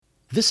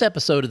This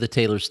episode of The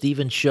Taylor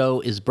Stevens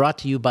Show is brought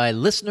to you by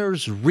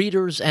listeners,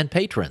 readers, and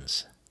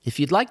patrons. If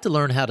you'd like to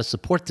learn how to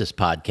support this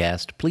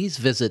podcast, please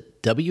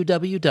visit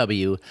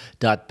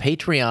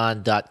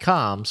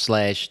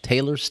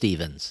www.patreon.com/Taylor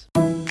Stevens.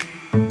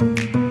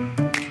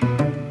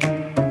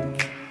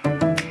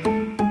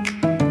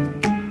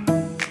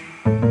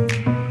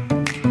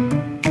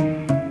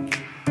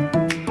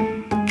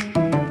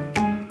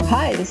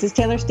 This is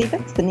Taylor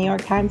Stevens, the New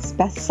York Times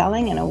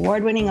best-selling and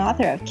award-winning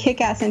author of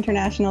kick-ass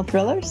international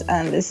thrillers,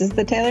 and this is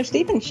The Taylor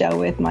Stevens Show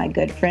with my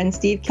good friend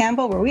Steve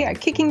Campbell, where we are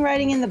kicking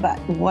writing in the butt,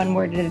 one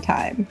word at a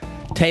time.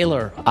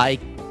 Taylor, I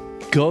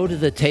go to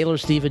the Taylor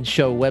Stevens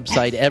Show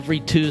website every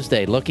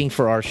Tuesday looking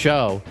for our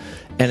show,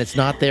 and it's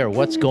not there.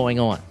 What's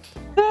going on?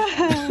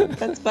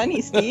 That's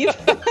funny, Steve.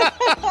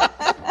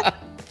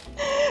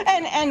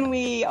 And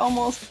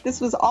this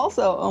was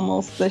also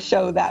almost the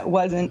show that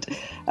wasn't,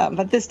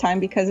 but this time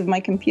because of my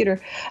computer.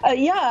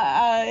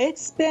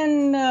 It's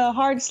been a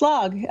hard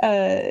slog,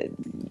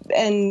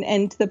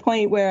 and to the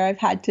point where I've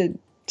had to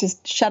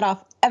just shut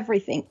off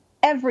everything.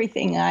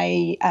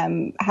 I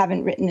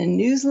haven't written a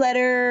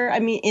newsletter,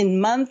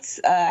 in months.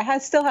 I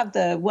still have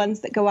the ones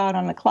that go out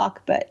on the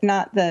clock, but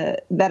not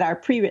that are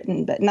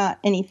pre-written, but not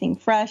anything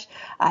fresh.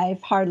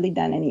 I've hardly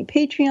done any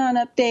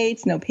Patreon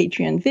updates, no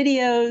Patreon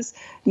videos,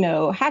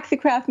 no Hack the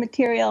Craft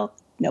material,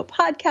 no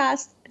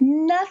podcast,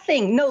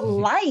 nothing, no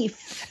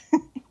life.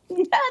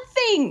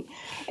 Nothing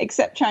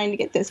except trying to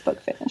get this book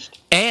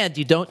finished. And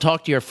you don't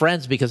talk to your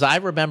friends, because I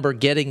remember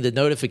getting the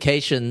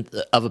notification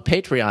of a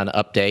Patreon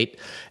update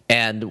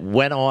and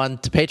went on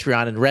to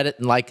Patreon and read it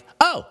and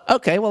oh,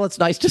 okay, well, it's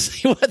nice to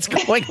see what's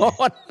going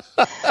on.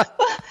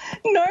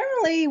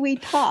 Normally we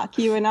talk,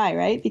 you and I,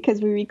 right? Because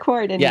we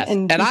record. Yes,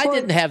 and I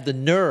didn't have the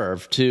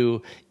nerve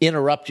to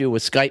interrupt you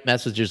with Skype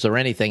messages or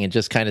anything and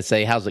just kind of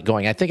say, how's it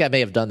going? I think I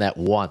may have done that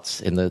once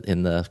in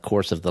the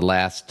course of the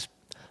last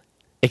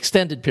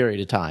extended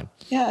period of time.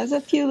 Yeah, there's a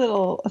few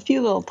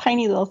little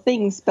tiny little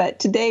things. But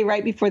today,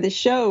 right before the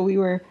show,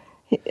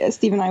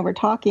 Steve and I were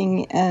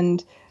talking,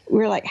 and we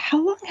were like, how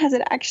long has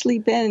it actually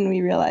been? And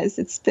we realized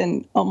it's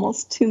been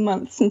almost 2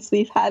 months since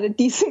we've had a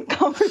decent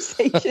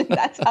conversation.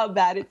 That's how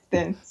bad it's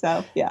been.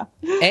 So, yeah.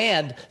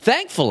 And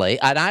thankfully,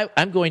 and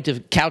I'm going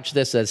to couch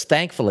this as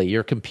thankfully,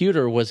 your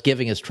computer was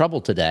giving us trouble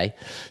today.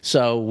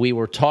 So we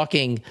were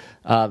talking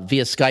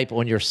via Skype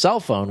on your cell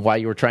phone while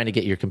you were trying to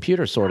get your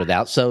computer sorted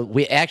out. So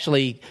we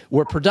actually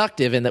were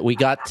productive in that we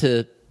got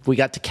to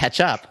catch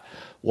up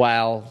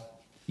while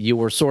you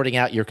were sorting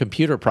out your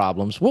computer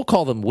problems. We'll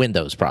call them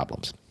Windows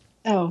problems.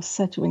 Oh,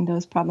 such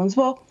Windows problems.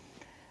 Well,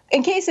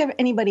 in case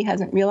anybody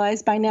hasn't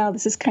realized by now,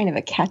 this is kind of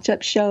a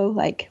catch-up show.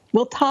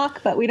 We'll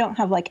talk, but we don't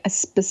have a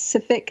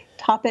specific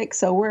topic.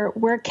 So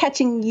we're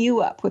catching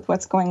you up with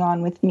what's going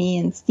on with me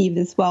and Steve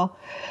as well,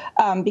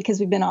 because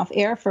we've been off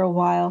air for a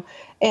while.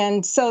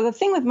 And so the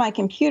thing with my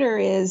computer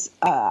is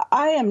I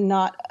am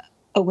not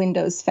a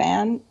Windows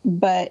fan,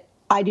 but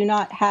I do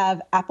not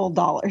have Apple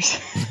dollars.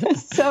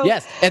 So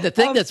yes, and the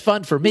thing that's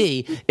fun for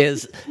me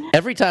is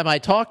every time I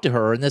talk to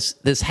her, and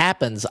this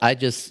happens, I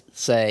just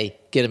say,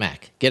 get a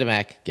Mac, get a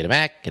Mac, get a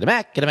Mac, get a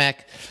Mac, get a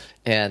Mac.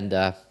 And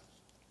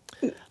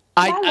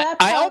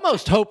I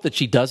almost hope that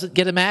she doesn't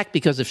get a Mac,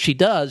 because if she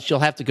does, she'll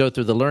have to go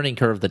through the learning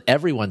curve that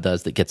everyone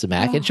does that gets a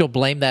Mac, and she'll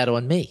blame that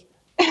on me.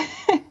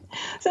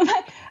 So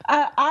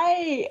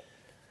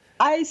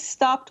I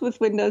stopped with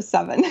Windows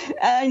 7.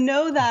 I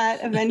know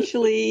that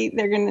eventually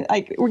they're going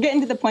to, we're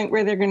getting to the point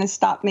where they're going to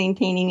stop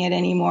maintaining it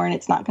anymore, and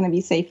it's not going to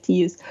be safe to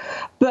use.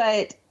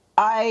 But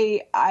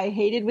I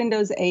hated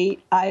Windows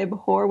 8. I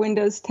abhor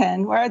Windows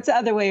 10, or it's the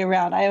other way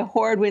around. I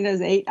abhorred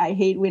Windows 8. I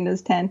hate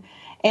Windows 10.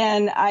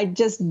 And I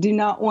just do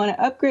not want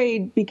to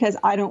upgrade because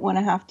I don't want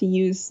to have to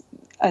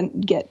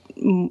get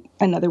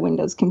another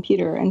Windows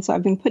computer. And so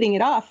I've been putting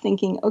it off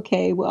thinking,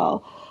 okay,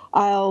 well,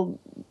 I'll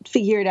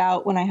figure it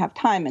out when I have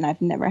time, and I've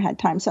never had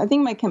time. So I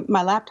think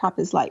my laptop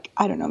is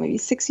maybe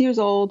 6 years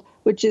old,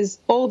 which is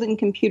old in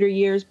computer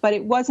years, but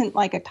it wasn't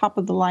a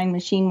top-of-the-line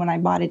machine when I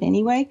bought it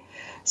anyway.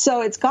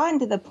 So it's gotten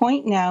to the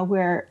point now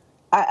where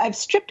I've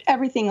stripped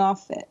everything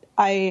off it.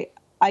 I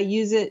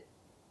use it.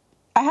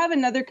 I have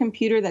another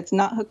computer that's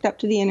not hooked up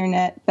to the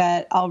internet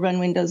that I'll run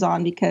Windows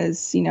on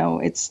because,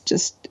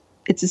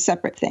 it's a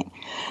separate thing.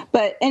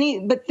 But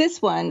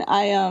this one,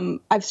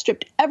 I've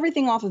stripped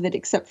everything off of it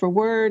except for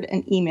Word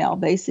and email,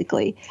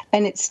 basically,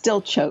 and it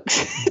still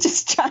chokes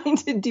just trying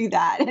to do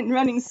that. And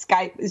running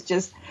Skype is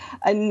just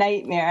a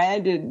nightmare.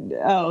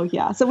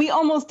 So we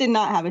almost did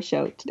not have a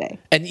show today.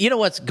 And you know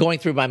what's going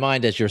through my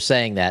mind as you're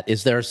saying that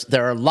is there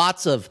are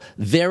lots of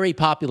very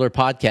popular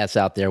podcasts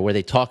out there where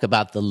they talk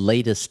about the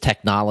latest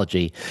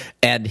technology,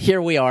 and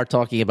here we are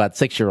talking about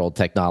 6-year-old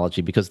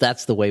technology because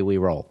that's the way we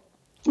roll.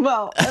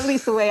 Well, at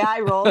least the way I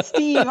roll.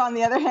 Steve, on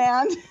the other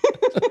hand,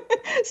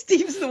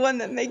 Steve's the one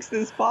that makes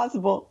this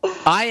possible.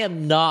 I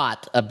am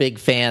not a big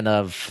fan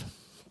of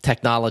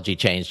technology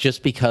change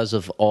just because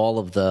of all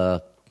of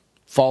the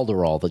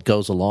falderall that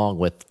goes along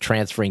with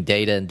transferring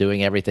data and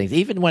doing everything.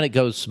 Even when it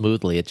goes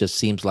smoothly, it just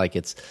seems like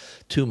it's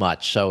too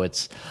much. So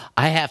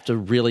I have to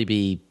really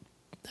be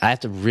I have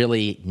to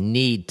really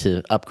need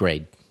to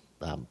upgrade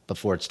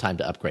before it's time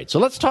to upgrade. So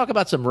let's talk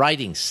about some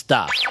writing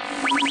stuff.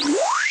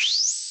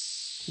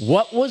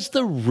 What was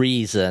the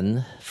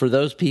reason for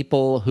those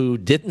people who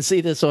didn't see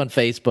this on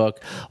Facebook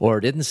or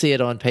didn't see it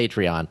on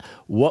Patreon?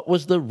 What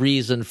was the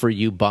reason for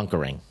you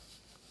bunkering?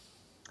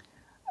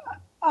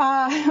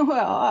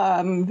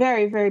 I'm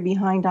very, very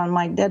behind on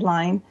my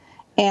deadline.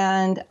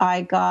 And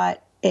I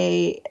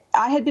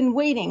had been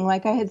waiting,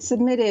 like I had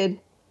submitted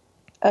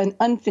an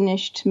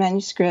unfinished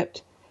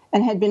manuscript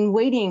and had been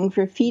waiting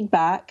for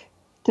feedback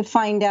to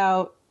find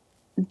out,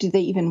 do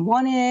they even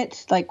want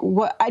it? Like,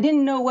 what? I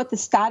didn't know what the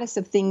status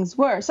of things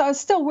were. So I was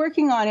still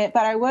working on it,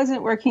 but I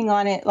wasn't working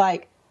on it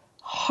like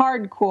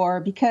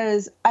hardcore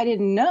because I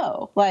didn't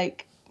know.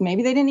 Like,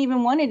 maybe they didn't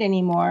even want it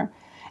anymore.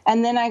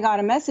 And then I got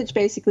a message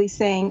basically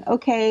saying,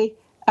 okay,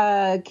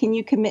 can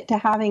you commit to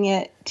having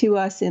it to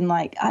us in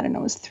like, I don't know,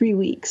 it was 3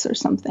 weeks or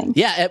something.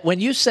 Yeah, when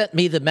you sent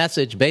me the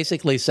message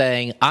basically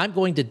saying, I'm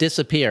going to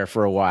disappear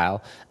for a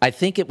while, I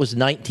think it was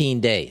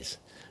 19 days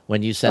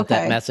when you sent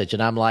that message.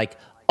 And I'm like,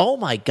 oh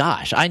my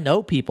gosh, I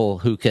know people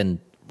who can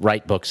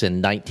write books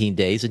in 19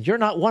 days, and you're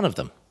not one of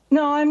them.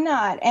 No, I'm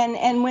not.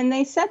 And when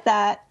they said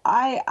that,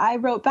 I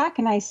wrote back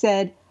and I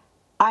said,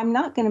 I'm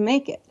not going to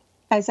make it.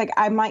 I was like,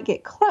 I might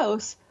get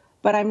close,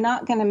 but I'm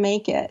not going to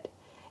make it.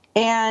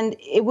 And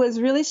it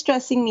was really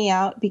stressing me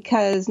out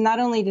because not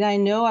only did I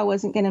know I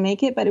wasn't going to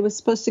make it, but it was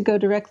supposed to go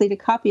directly to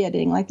copy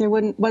editing. Like there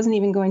wasn't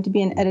even going to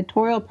be an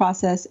editorial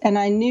process. And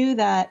I knew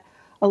that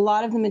a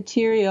lot of the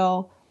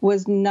material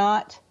was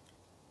not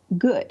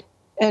good.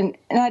 And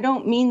I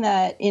don't mean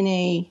that in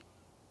a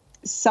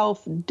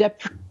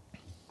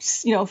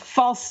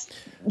false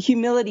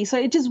humility. So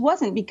it just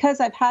wasn't, because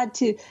I've had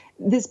to,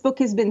 this book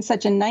has been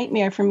such a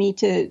nightmare for me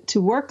to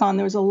work on.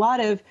 There was a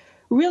lot of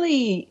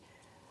really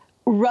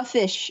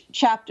roughish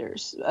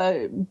chapters,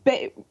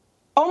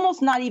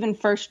 almost not even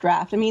first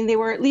draft. I mean, they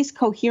were at least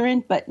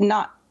coherent, but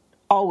not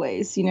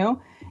always,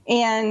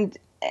 And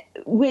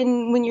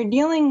when you're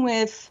dealing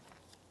with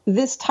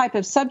this type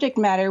of subject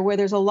matter where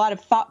there's a lot of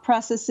thought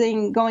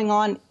processing going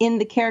on in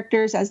the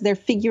characters as they're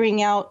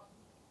figuring out,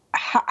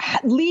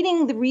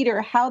 leading the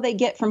reader how they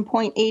get from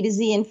point A to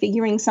Z and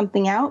figuring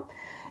something out,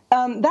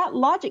 that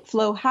logic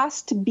flow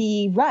has to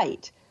be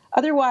right.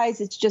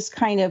 Otherwise, it's just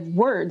kind of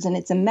words and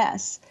it's a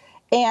mess.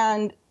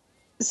 And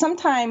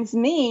sometimes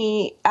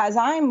me, as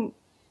I'm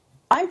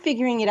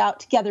figuring it out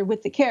together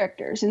with the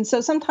characters. And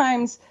so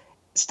sometimes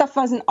stuff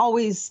wasn't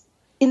always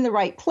in the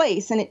right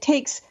place. And it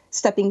takes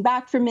stepping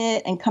back from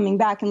it and coming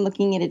back and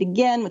looking at it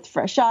again with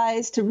fresh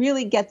eyes to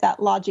really get that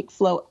logic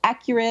flow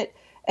accurate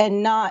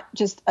and not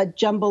just a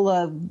jumble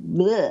of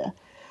bleh,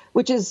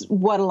 which is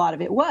what a lot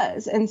of it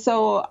was. And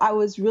so I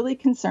was really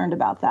concerned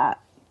about that.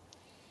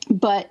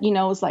 But, it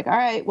was like, all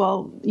right,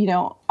 well,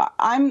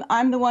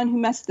 I'm the one who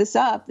messed this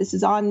up. This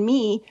is on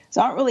me.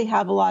 So I don't really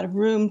have a lot of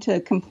room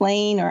to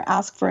complain or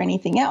ask for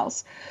anything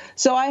else.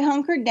 So I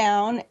hunkered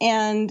down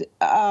and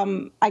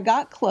I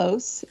got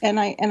close and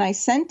I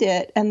sent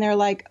it. And they're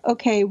like,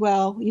 okay,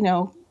 well,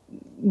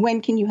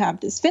 when can you have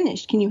this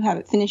finished? Can you have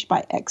it finished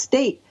by X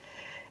date?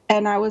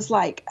 And I was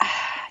like,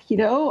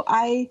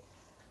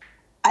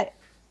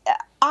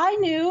 I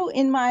knew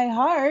in my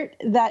heart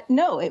that,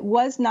 no, it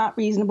was not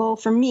reasonable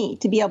for me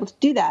to be able to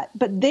do that.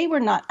 But they were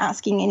not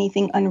asking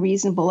anything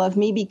unreasonable of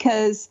me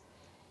because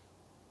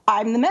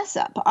I'm the mess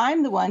up.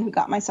 I'm the one who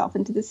got myself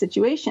into this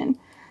situation.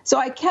 So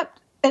I kept,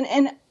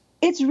 and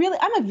it's really,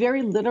 I'm a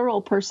very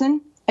literal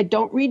person. I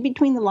don't read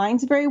between the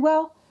lines very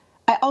well.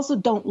 I also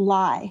don't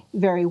lie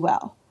very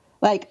well.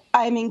 Like,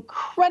 I'm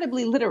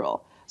incredibly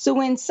literal. So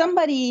when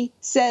somebody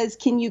says,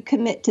 can you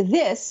commit to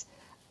this?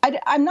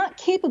 I'm not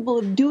capable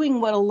of doing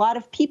what a lot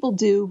of people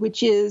do,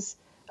 which is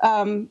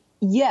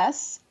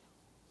yes,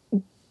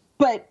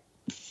 but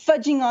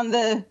fudging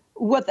on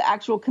what the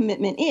actual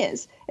commitment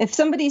is. If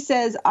somebody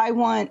says, I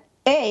want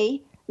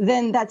A,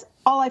 then that's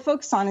all I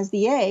focus on is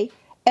the A.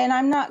 And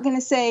I'm not going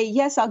to say,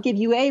 yes, I'll give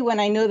you A when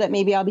I know that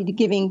maybe I'll be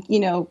giving,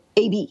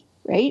 AB,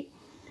 right?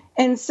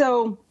 And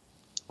so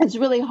it's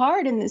really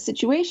hard in this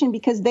situation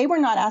because they were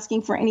not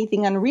asking for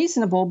anything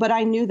unreasonable, but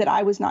I knew that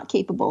I was not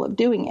capable of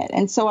doing it.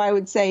 And so I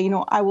would say,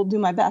 I will do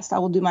my best. I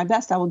will do my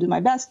best. I will do my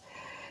best.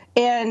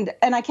 And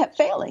I kept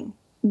failing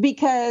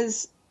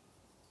because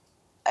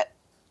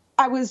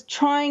I was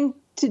trying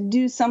to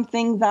do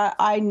something that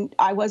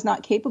I was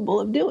not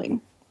capable of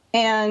doing,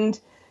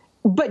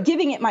 but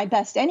giving it my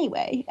best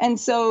anyway. And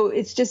so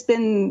it's just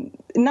been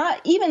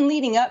not even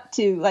leading up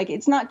to, like,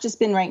 it's not just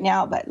been right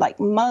now, but like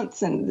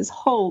months, and this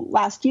whole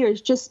last year has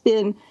just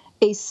been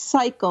a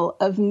cycle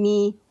of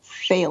me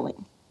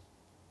failing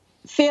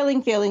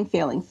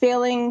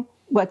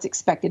what's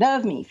expected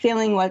of me,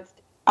 failing what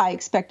I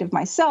expect of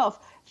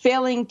myself,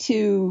 failing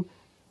to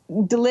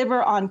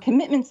deliver on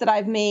commitments that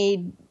I've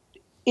made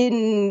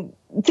in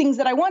things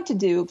that I want to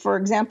do. For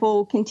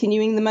example,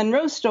 continuing the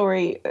Monroe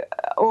story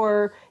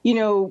or,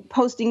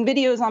 posting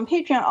videos on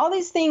Patreon, all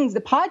these things,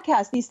 the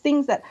podcast, these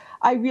things that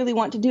I really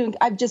want to do.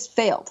 I've just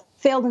failed.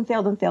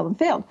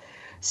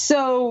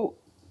 So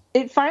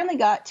it finally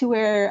got to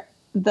where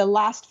the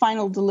last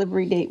final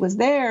delivery date was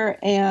there,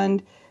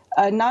 and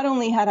not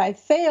only had I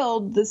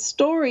failed, the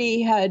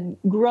story had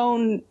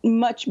grown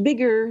much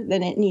bigger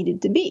than it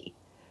needed to be,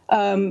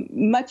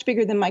 much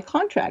bigger than my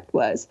contract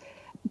was.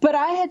 But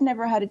I had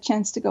never had a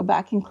chance to go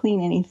back and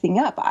clean anything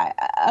up.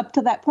 Up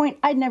to that point,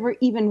 I'd never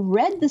even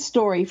read the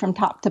story from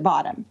top to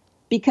bottom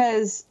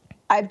because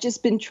I've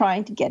just been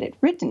trying to get it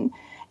written.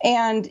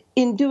 And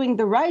in doing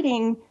the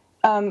writing,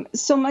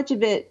 so much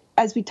of it,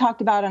 as we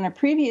talked about on a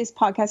previous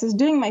podcast, is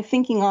doing my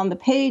thinking on the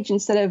page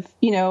instead of,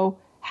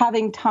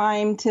 having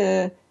time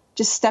to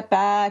just step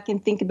back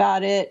and think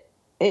about it.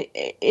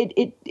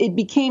 It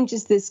became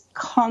just this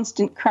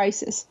constant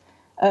crisis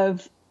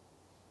of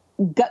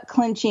gut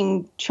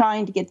clenching,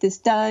 trying to get this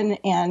done.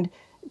 And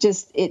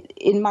just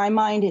in my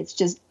mind, it's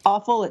just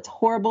awful. It's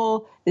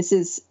horrible. This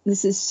is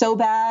so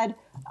bad.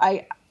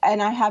 I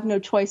have no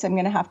choice. I'm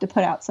going to have to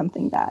put out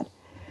something bad.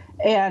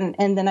 And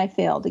then I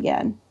failed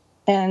again.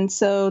 And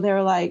so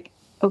they're like,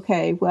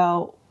 okay,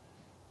 well,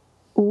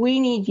 we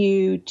need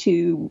you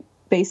to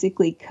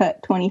basically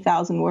cut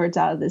 20,000 words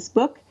out of this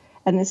book.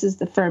 And this is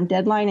the firm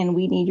deadline. And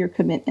we need your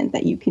commitment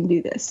that you can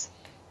do this.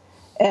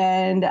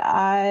 And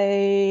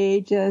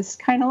I just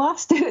kind of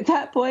lost it at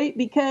that point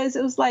because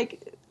it was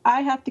like,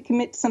 I have to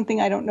commit to something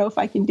I don't know if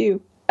I can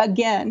do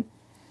again.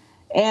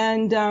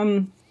 And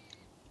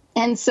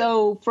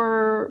so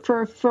for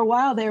a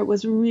while there, it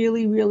was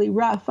really, really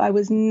rough. I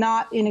was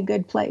not in a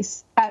good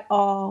place at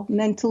all,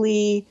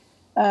 mentally,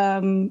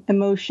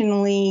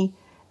 emotionally.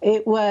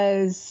 It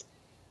was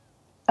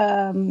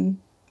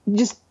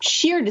just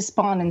sheer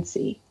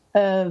despondency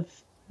of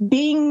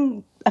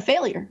being a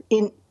failure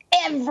in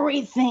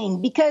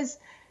everything, because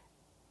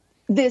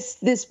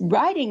this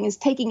writing is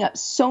taking up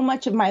so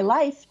much of my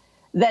life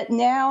that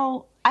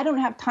now I don't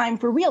have time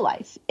for real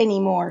life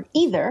anymore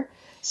either.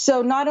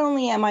 So not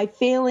only am I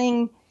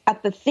failing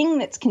at the thing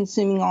that's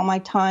consuming all my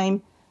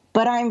time,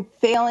 but I'm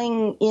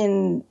failing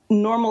in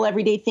normal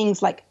everyday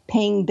things like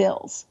paying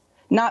bills.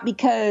 Not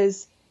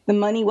because the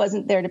money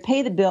wasn't there to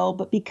pay the bill,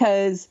 but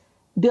because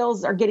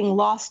bills are getting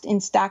lost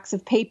in stacks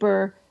of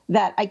paper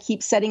that I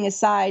keep setting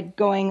aside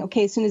going,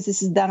 okay, as soon as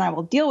this is done, I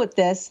will deal with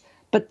this.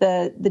 But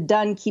the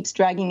done keeps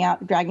dragging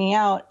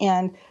out.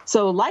 And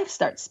so life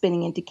starts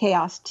spinning into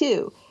chaos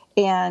too.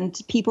 And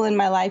people in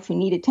my life who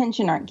need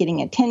attention aren't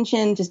getting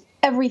attention. Just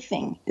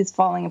everything is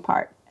falling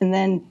apart. And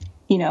then,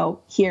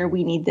 here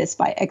we need this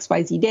by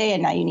XYZ day,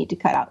 and now you need to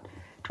cut out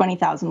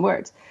 20,000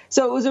 words.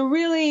 So it was a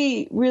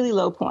really, really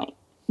low point.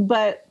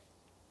 But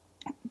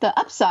the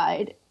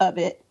upside of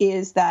it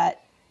is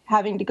that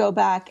having to go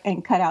back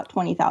and cut out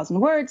 20,000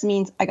 words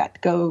means I got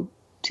to go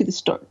through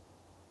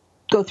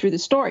the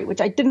story,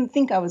 which I didn't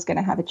think I was going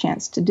to have a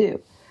chance to do.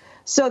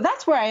 So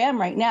that's where I am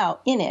right now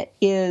in it,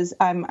 is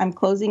I'm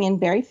closing in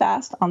very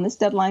fast on this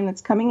deadline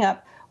that's coming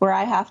up, where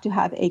I have to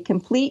have a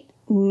complete,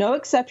 no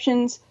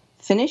exceptions,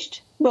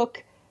 finished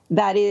book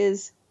that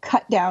is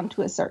cut down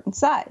to a certain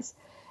size.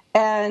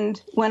 And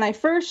when I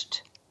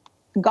first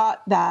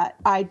got that,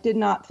 I did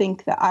not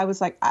think that I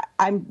was like,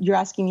 you're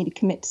asking me to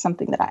commit to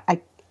something that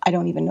I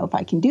don't even know if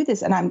I can do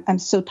this. And I'm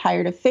so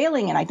tired of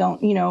failing, and I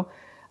don't,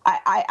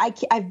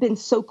 I've been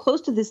so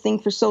close to this thing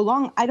for so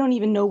long. I don't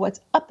even know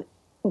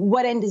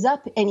what end is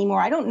up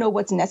anymore. I don't know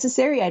what's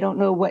necessary. I don't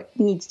know what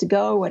needs to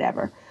go or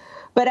whatever.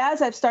 But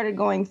as I've started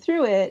going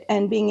through it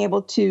and being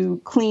able to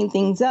clean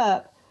things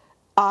up,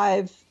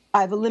 I've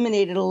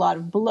eliminated a lot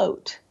of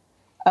bloat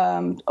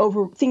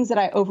over things that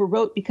I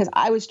overwrote because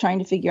I was trying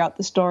to figure out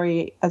the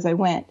story as I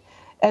went.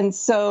 And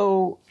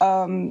so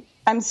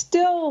I'm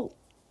still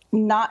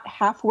not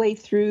halfway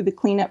through the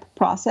cleanup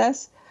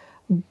process,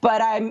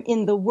 but I'm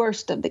in the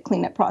worst of the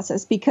cleanup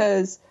process,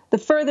 because the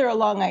further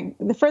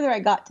I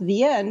got to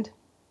the end,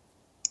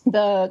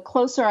 the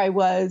closer I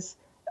was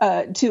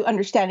to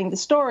understanding the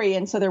story,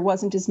 and so there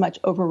wasn't as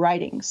much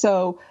overwriting.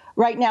 So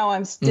right now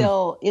I'm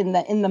still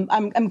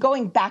I'm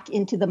going back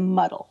into the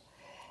muddle.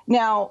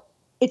 Now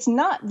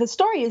the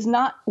story is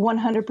not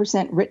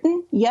 100%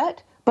 written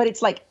yet, but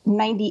it's like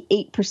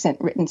 98%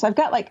 written. So I've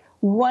got like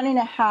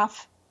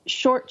 1.5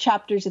 short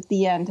chapters at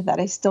the end that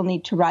I still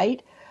need to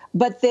write,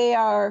 but they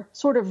are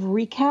sort of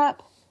recap,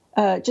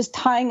 just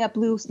tying up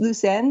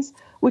loose ends,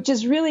 which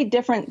is really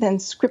different than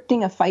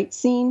scripting a fight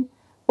scene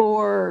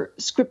or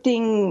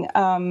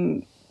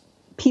scripting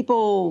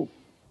people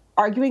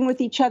arguing with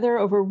each other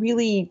over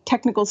really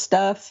technical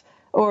stuff,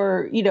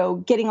 or,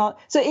 getting all.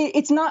 So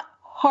it's not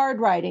hard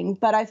writing,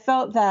 but I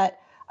felt that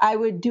I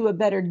would do a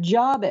better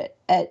job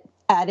at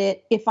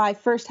it if I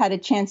first had a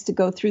chance to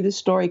go through the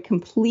story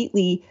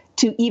completely,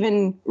 to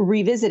even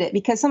revisit it,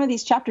 because some of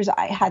these chapters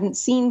I hadn't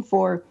seen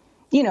for,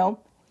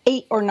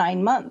 8 or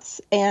 9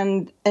 months.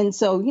 And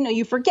so,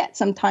 you forget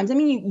sometimes. I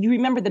mean, you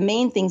remember the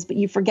main things, but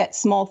you forget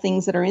small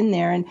things that are in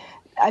there. And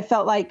I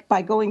felt like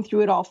by going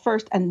through it all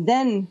first and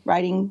then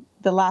writing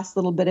the last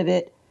little bit of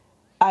it,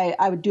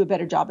 I would do a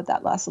better job at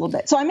that last little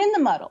bit. So I'm in the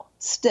muddle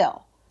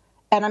still,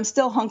 and I'm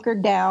still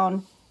hunkered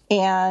down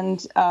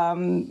and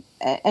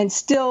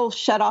still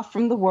shut off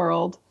from the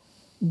world.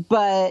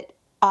 But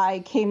I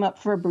came up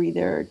for a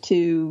breather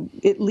to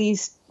at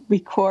least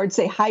record,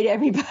 say hi to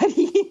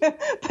everybody,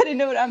 put a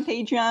note on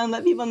Patreon,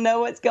 let people know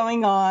what's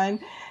going on.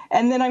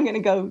 And then I'm going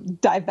to go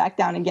dive back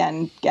down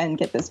again and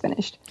get this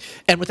finished.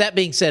 And with that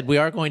being said, we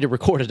are going to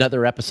record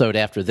another episode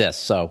after this.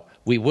 So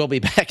we will be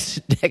back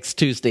next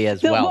Tuesday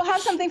as well. We'll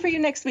have something for you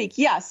next week.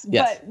 Yes.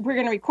 But we're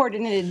going to record it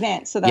in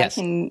advance so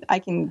that I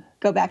can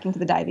go back into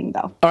the diving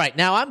bell. All right.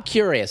 Now I'm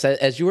curious,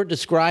 as you were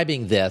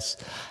describing this,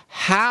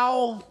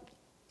 how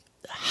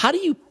do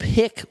you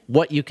pick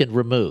what you can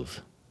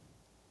remove?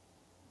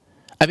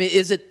 I mean,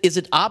 is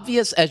it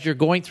obvious as you're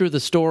going through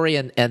the story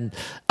and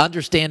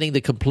understanding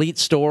the complete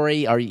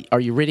story? Are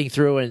you reading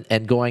through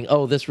and going,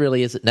 oh, this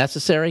really isn't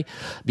necessary?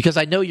 Because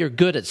I know you're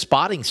good at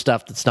spotting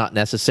stuff that's not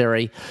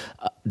necessary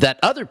that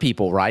other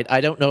people write. I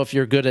don't know if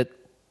you're good at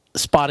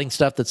spotting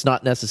stuff that's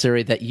not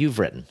necessary that you've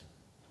written.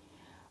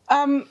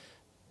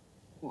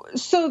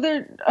 So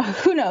there,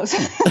 who knows?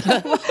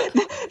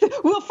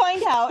 We'll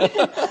find out.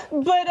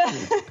 But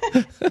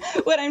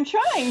what I'm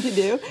trying to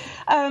do,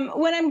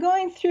 when I'm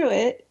going through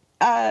it,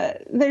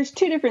 there's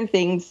two different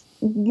things.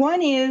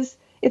 One is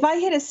if I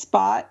hit a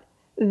spot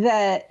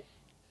that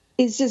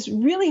is just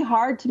really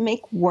hard to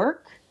make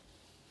work,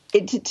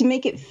 to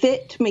make it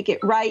fit, to make it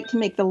right, to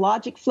make the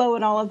logic flow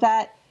and all of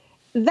that,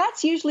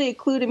 that's usually a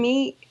clue to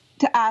me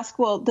to ask,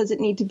 well, does it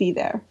need to be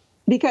there?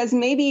 Because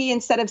maybe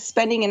instead of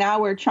spending an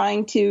hour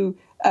trying to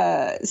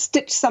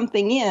stitch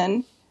something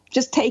in,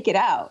 just take it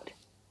out.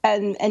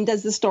 And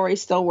does the story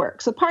still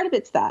work? So part of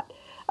it's that.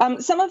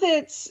 Some of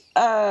it's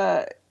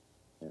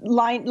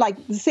line,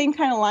 like the same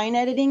kind of line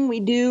editing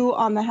we do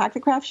on the Hack the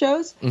Craft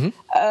shows,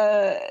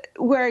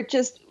 where it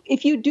just,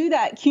 if you do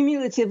that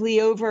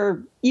cumulatively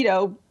over,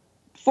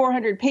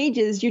 400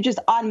 pages, you're just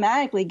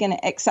automatically going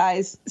to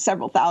excise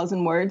several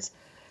thousand words.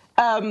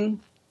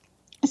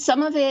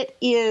 Some of it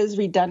is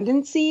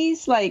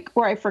redundancies, like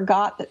where I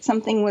forgot that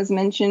something was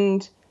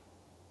mentioned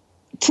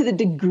to the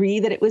degree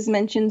that it was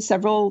mentioned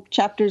several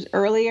chapters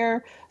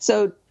earlier.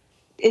 So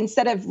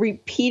instead of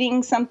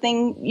repeating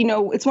something,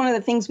 it's one of the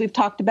things we've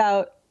talked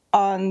about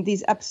on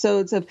these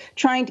episodes of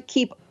trying to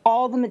keep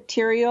all the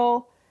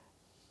material,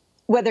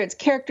 whether it's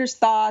characters'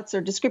 thoughts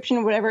or description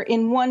or whatever,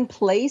 in one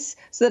place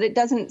so that it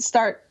doesn't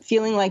start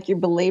feeling like you're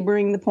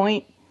belaboring the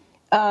point.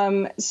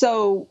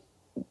 So,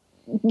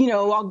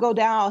 I'll go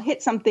down, I'll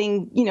hit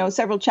something,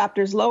 several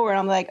chapters lower, and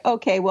I'm like,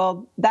 okay,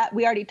 well, that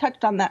we already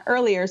touched on that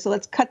earlier, so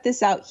let's cut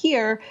this out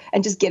here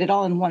and just get it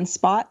all in one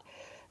spot.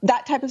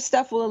 That type of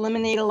stuff will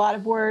eliminate a lot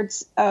of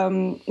words.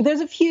 There's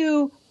a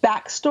few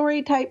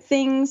backstory type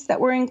things that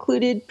were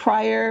included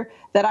prior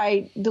that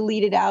I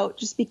deleted out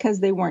just because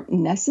they weren't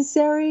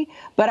necessary,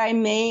 but I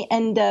may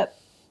end up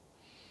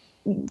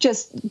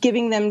just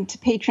giving them to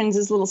patrons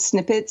as little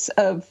snippets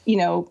of,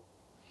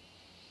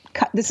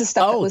 this is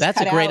stuff that was cut out. Oh,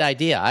 that's a great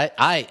idea.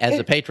 I as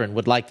a patron,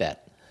 would like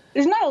that.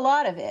 There's not a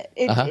lot of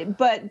it,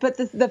 but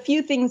the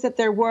few things that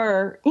there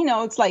were,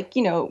 it's like,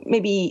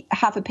 maybe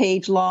half a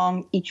page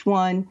long each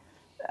one.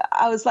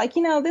 I was like,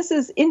 this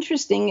is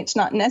interesting. It's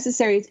not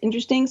necessary. It's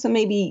interesting. So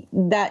maybe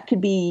that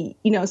could be,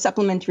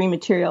 supplementary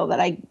material that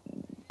I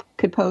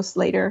could post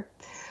later.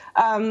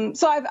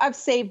 So I've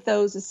saved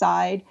those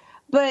aside,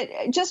 but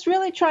just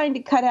really trying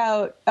to cut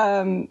out,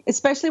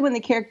 especially when the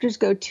characters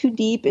go too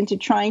deep into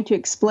trying to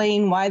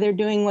explain why they're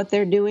doing what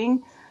they're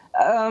doing.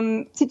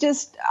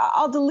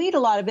 I'll delete a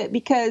lot of it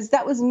because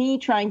that was me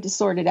trying to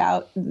sort it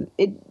out.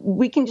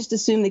 We can just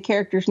assume the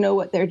characters know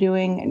what they're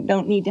doing and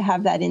don't need to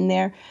have that in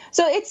there.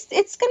 So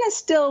it's going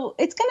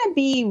to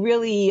be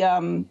really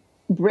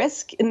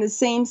brisk in the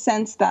same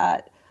sense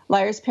that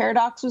Liar's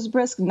Paradox was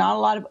brisk, not a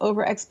lot of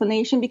over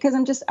explanation because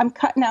I'm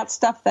cutting out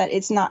stuff that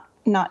it's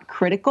not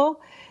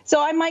critical.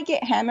 So I might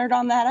get hammered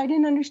on that. I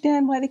didn't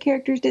understand why the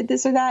characters did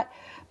this or that.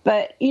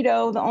 But,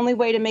 the only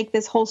way to make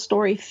this whole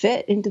story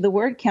fit into the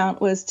word count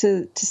was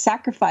to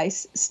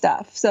sacrifice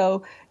stuff.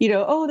 So,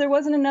 there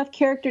wasn't enough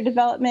character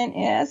development.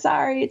 Yeah,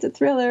 sorry, it's a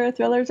thriller.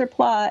 Thrillers are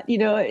plot.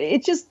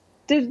 It just,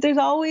 there's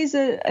always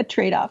a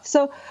trade-off.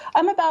 So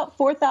I'm about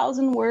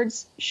 4,000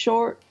 words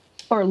short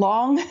or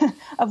long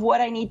of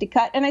what I need to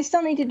cut. And I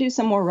still need to do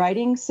some more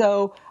writing.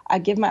 So I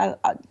give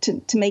myself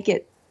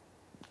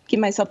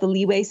the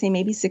leeway, say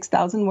maybe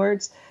 6,000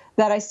 words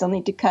that I still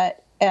need to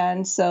cut.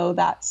 And so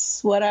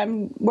that's what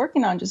I'm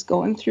working on, just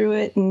going through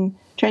it and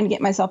trying to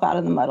get myself out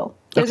of the muddle.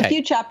 There's a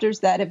few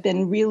chapters that have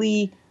been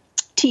really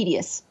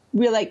tedious.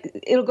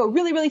 It'll go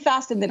really, really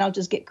fast, and then I'll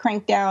just get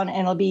cranked down,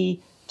 and it'll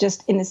be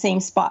just in the same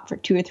spot for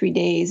 2 or 3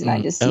 days, and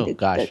I just see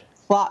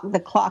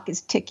the clock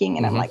is ticking,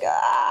 and I'm like,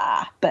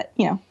 but,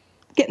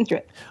 getting through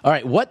it. All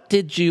right, what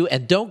did you,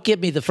 and don't give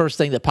me the first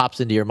thing that pops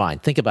into your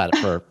mind. Think about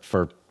it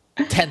for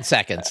 10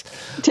 seconds.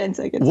 10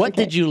 seconds, What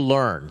did you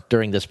learn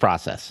during this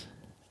process?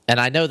 And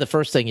I know the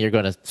first thing you're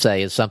going to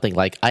say is something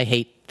like, I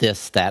hate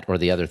this, that, or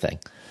the other thing.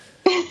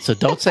 So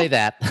don't say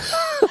that.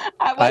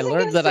 I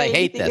learned that I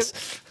hate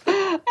this.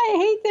 I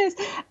hate this.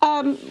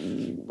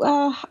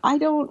 I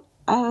don't.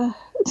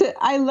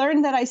 I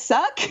learned that I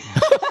suck.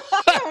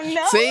 I don't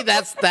know. See,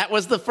 that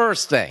was the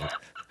first thing.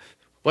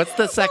 What's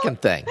the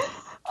second thing?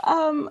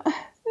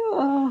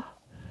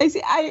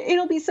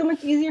 It'll be so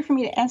much easier for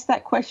me to answer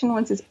that question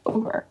once it's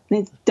over and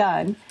it's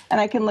done.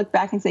 And I can look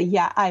back and say,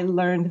 yeah, I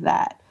learned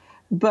that.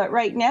 But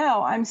right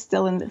now, I'm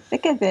still in the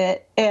thick of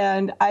it.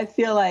 And I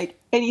feel like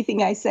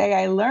anything I say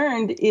I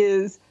learned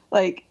is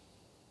like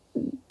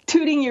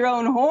tooting your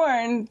own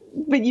horn,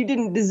 but you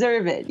didn't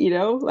deserve it,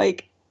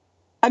 Like,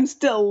 I'm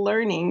still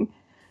learning.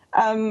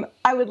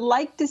 I would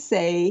like to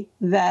say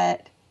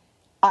that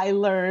I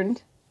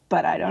learned,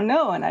 but I don't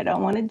know, and I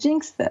don't want to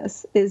jinx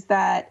this, is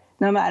that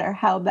no matter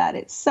how bad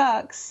it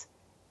sucks,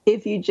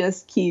 if you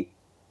just keep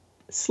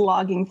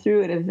slogging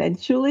through it,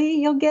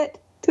 eventually you'll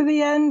get to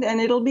the end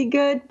and it'll be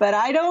good. But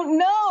I don't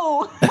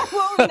know. I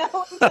won't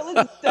know until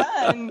it's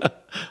done.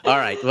 All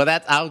right. Well,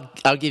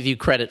 I'll give you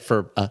credit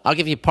for. I'll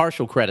give you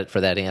partial credit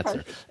for that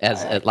answer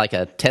as like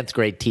a 10th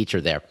grade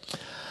teacher there.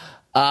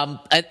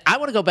 And I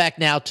want to go back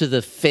now to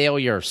the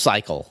failure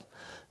cycle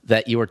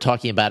that you were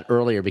talking about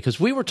earlier, because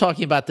we were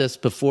talking about this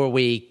before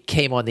we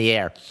came on the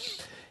air,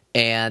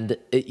 and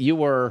you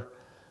were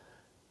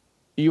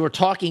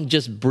talking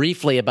just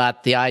briefly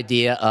about the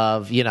idea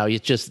of,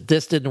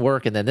 this didn't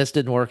work, and then this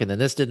didn't work, and then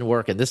this didn't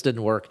work, and this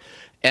didn't work.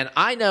 And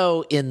I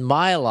know in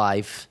my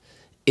life,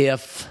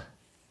 if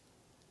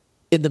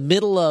in the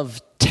middle of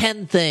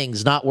 10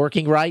 things not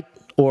working right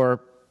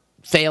or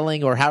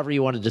failing or however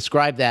you want to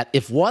describe that,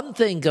 if one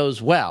thing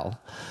goes well,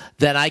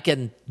 then I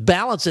can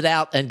balance it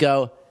out and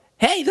go,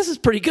 hey, this is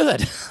pretty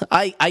good.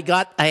 I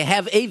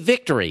have a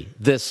victory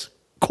this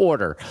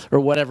quarter or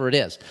whatever it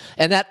is.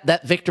 And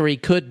that victory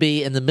could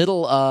be in the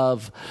middle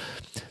of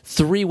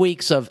 3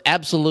 weeks of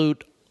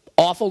absolute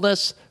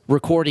awfulness,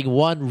 recording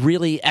one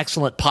really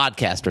excellent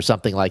podcast or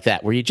something like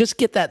that, where you just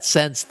get that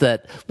sense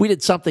that we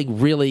did something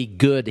really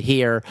good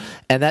here,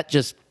 and that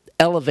just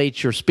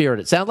elevates your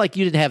spirit. It sounds like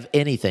you didn't have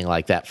anything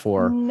like that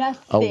for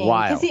a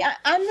while. See,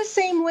 I'm the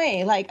same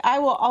way. Like, I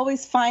will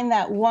always find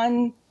that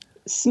one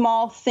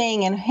small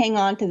thing and hang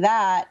on to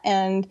that.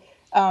 And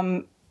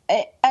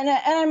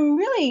I'm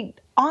really,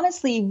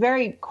 honestly,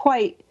 very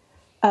quite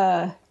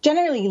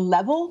generally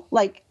level,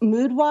 like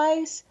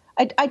mood-wise.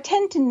 I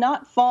tend to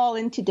not fall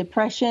into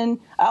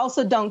depression. I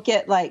also don't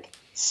get like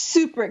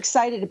super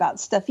excited about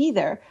stuff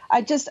either.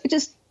 I just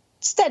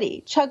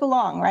steady, chug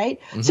along, right?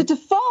 Mm-hmm. So to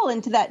fall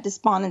into that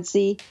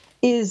despondency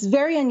is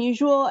very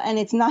unusual, and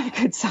it's not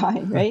a good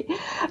sign, right?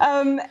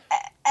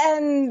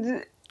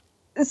 And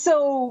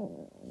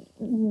so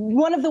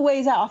one of the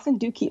ways I often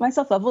do keep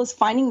myself level is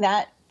finding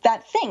that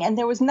thing. And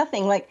there was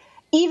nothing, like,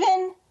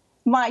 even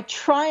my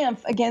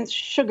triumph against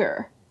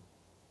sugar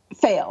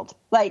failed.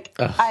 Like,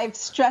 I've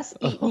stress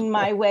eaten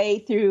my way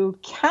through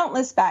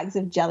countless bags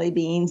of jelly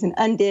beans and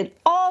undid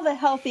all the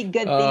healthy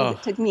good things.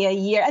 It took me a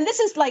year. And this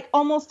is like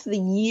almost to the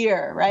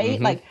year, right?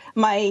 Mm-hmm. Like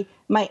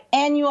my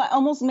annual, I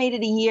almost made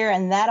it a year,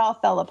 and that all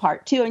fell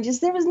apart too. And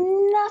just, there was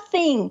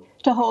nothing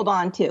to hold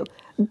on to,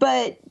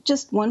 but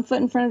just one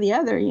foot in front of the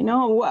other.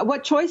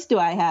 What choice do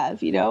I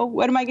have?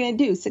 What am I going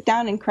to do? Sit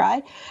down and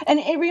cry? And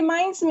it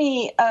reminds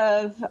me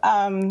of,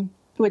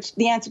 which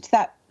the answer to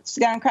that, sit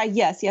down and cry.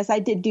 Yes, I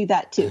did do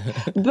that too.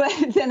 But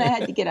then I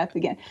had to get up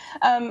again.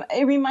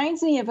 It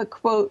reminds me of a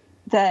quote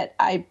that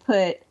I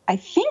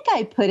think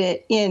I put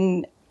it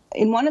in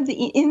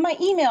my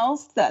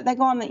emails that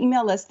go on the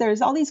email list.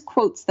 There's all these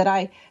quotes that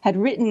I had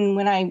written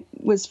when I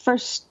was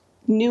first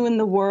new in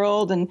the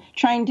world and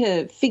trying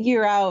to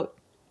figure out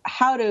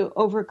how to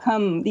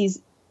overcome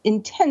these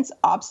intense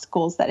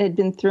obstacles that had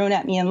been thrown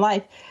at me in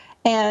life.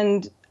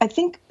 And I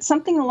think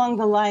something along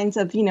the lines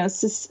of,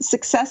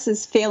 success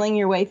is failing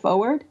your way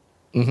forward.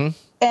 Mm-hmm.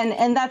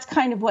 And that's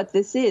kind of what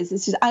this is.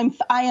 It's just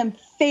I am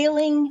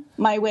failing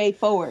my way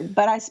forward.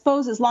 But I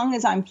suppose as long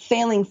as I'm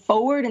failing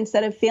forward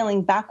instead of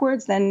failing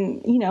backwards,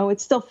 then,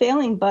 it's still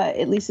failing, but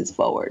at least it's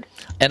forward.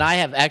 And I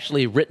have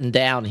actually written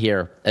down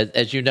here,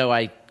 as you know,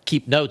 I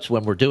keep notes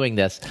when we're doing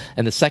this.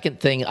 And the second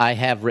thing I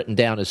have written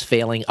down is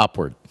failing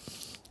upward.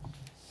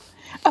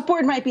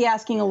 Upward might be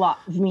asking a lot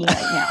of me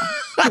right now,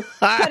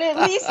 but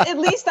at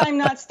least I'm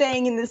not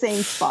staying in the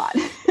same spot.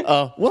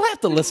 We'll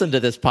have to listen to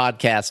this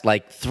podcast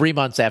like 3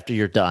 months after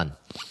you're done.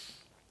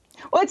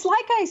 Well, it's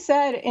like I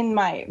said in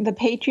the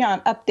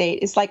Patreon update.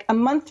 It's like a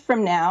month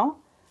from now,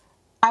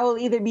 I will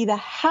either be the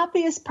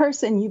happiest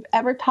person you've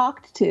ever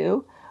talked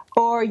to,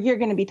 or you're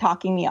going to be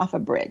talking me off a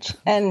bridge.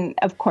 And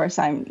of course,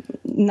 I'm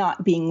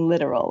not being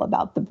literal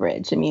about the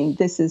bridge. I mean,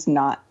 this is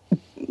not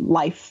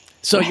life.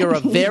 So you're a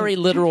very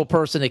literal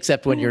person,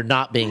 except when you're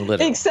not being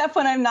literal. Except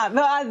when I'm not.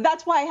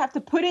 That's why I have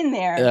to put in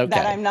there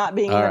that I'm not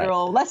being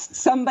literal, right, lest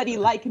somebody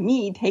like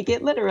me take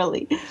it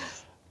literally.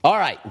 All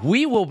right.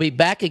 We will be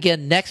back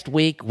again next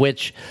week,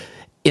 which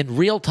in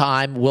real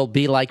time will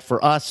be like,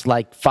 for us,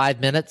 like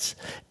 5 minutes.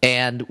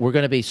 And we're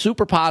going to be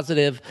super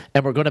positive,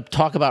 and we're going to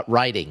talk about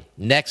writing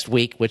next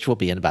week, which will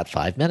be in about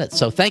 5 minutes.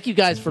 So thank you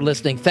guys for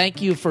listening.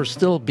 Thank you for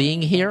still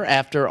being here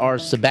after our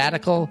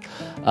sabbatical.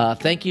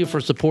 Thank you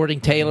for supporting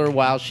Taylor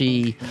while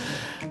she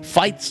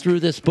fights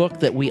through this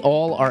book that we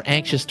all are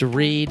anxious to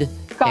read.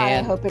 God,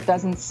 I hope it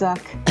doesn't suck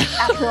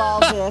after all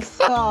this.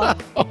 Oh,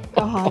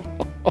 God.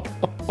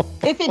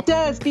 If it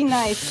does, be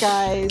nice,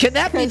 guys. Can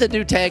that be the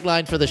new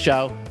tagline for the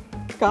show?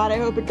 God, I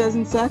hope it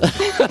doesn't suck.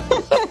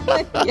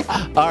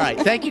 Yeah. All right.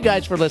 Thank you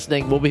guys for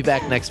listening. We'll be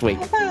back next week.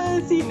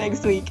 See you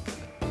next week.